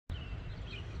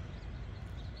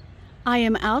I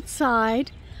am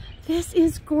outside. This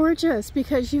is gorgeous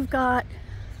because you've got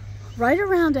right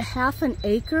around a half an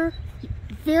acre,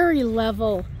 very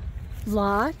level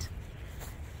lot.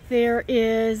 There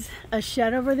is a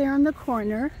shed over there in the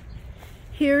corner.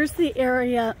 Here's the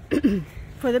area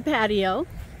for the patio.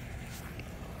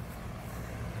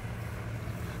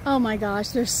 Oh my gosh,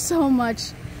 there's so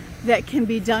much that can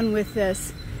be done with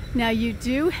this. Now you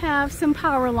do have some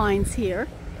power lines here.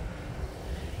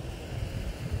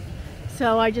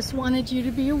 So I just wanted you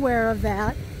to be aware of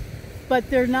that. But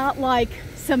they're not like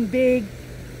some big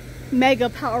mega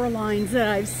power lines that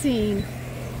I've seen.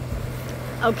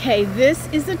 Okay,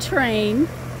 this is a train.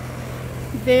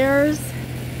 There's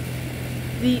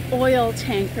the oil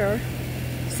tanker.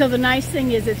 So the nice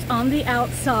thing is it's on the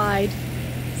outside,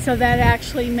 so that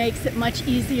actually makes it much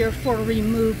easier for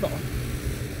removal.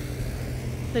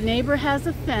 The neighbor has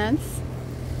a fence.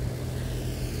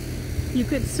 You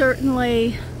could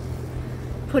certainly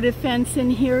put a fence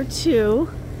in here too,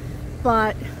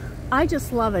 but I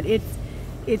just love it.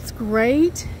 It's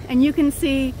great, and you can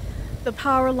see the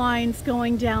power lines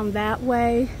going down that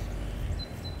way.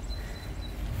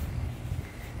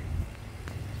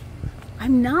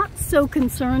 I'm not so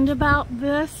concerned about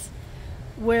this,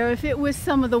 where if it was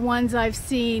some of the ones I've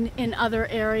seen in other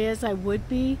areas, I would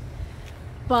be.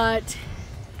 But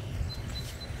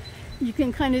you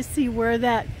can kind of see where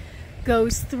that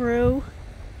goes through.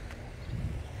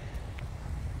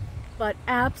 But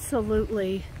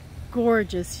absolutely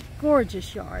gorgeous,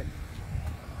 gorgeous yard.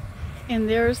 And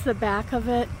there's the back of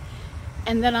it.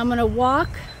 And then I'm gonna walk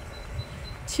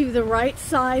to the right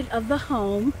side of the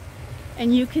home,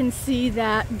 and you can see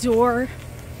that door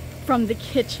from the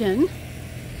kitchen.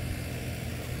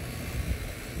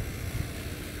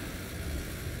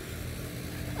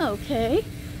 Okay,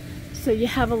 so you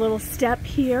have a little step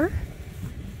here,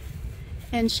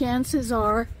 and chances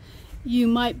are you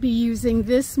might be using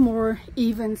this more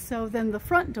even so than the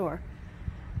front door.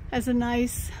 Has a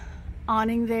nice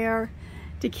awning there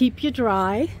to keep you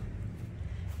dry.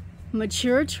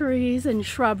 Mature trees and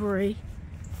shrubbery.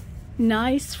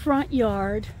 Nice front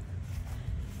yard.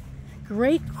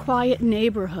 Great quiet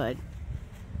neighborhood.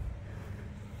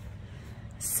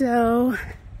 So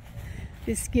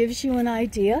this gives you an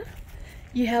idea.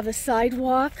 You have a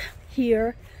sidewalk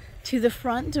here to the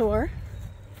front door,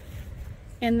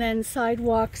 and then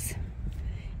sidewalks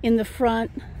in the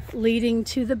front leading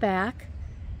to the back.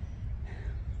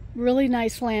 Really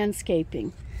nice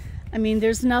landscaping. I mean,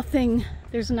 there's nothing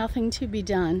to be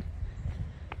done.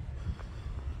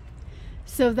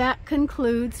 So that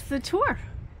concludes the tour.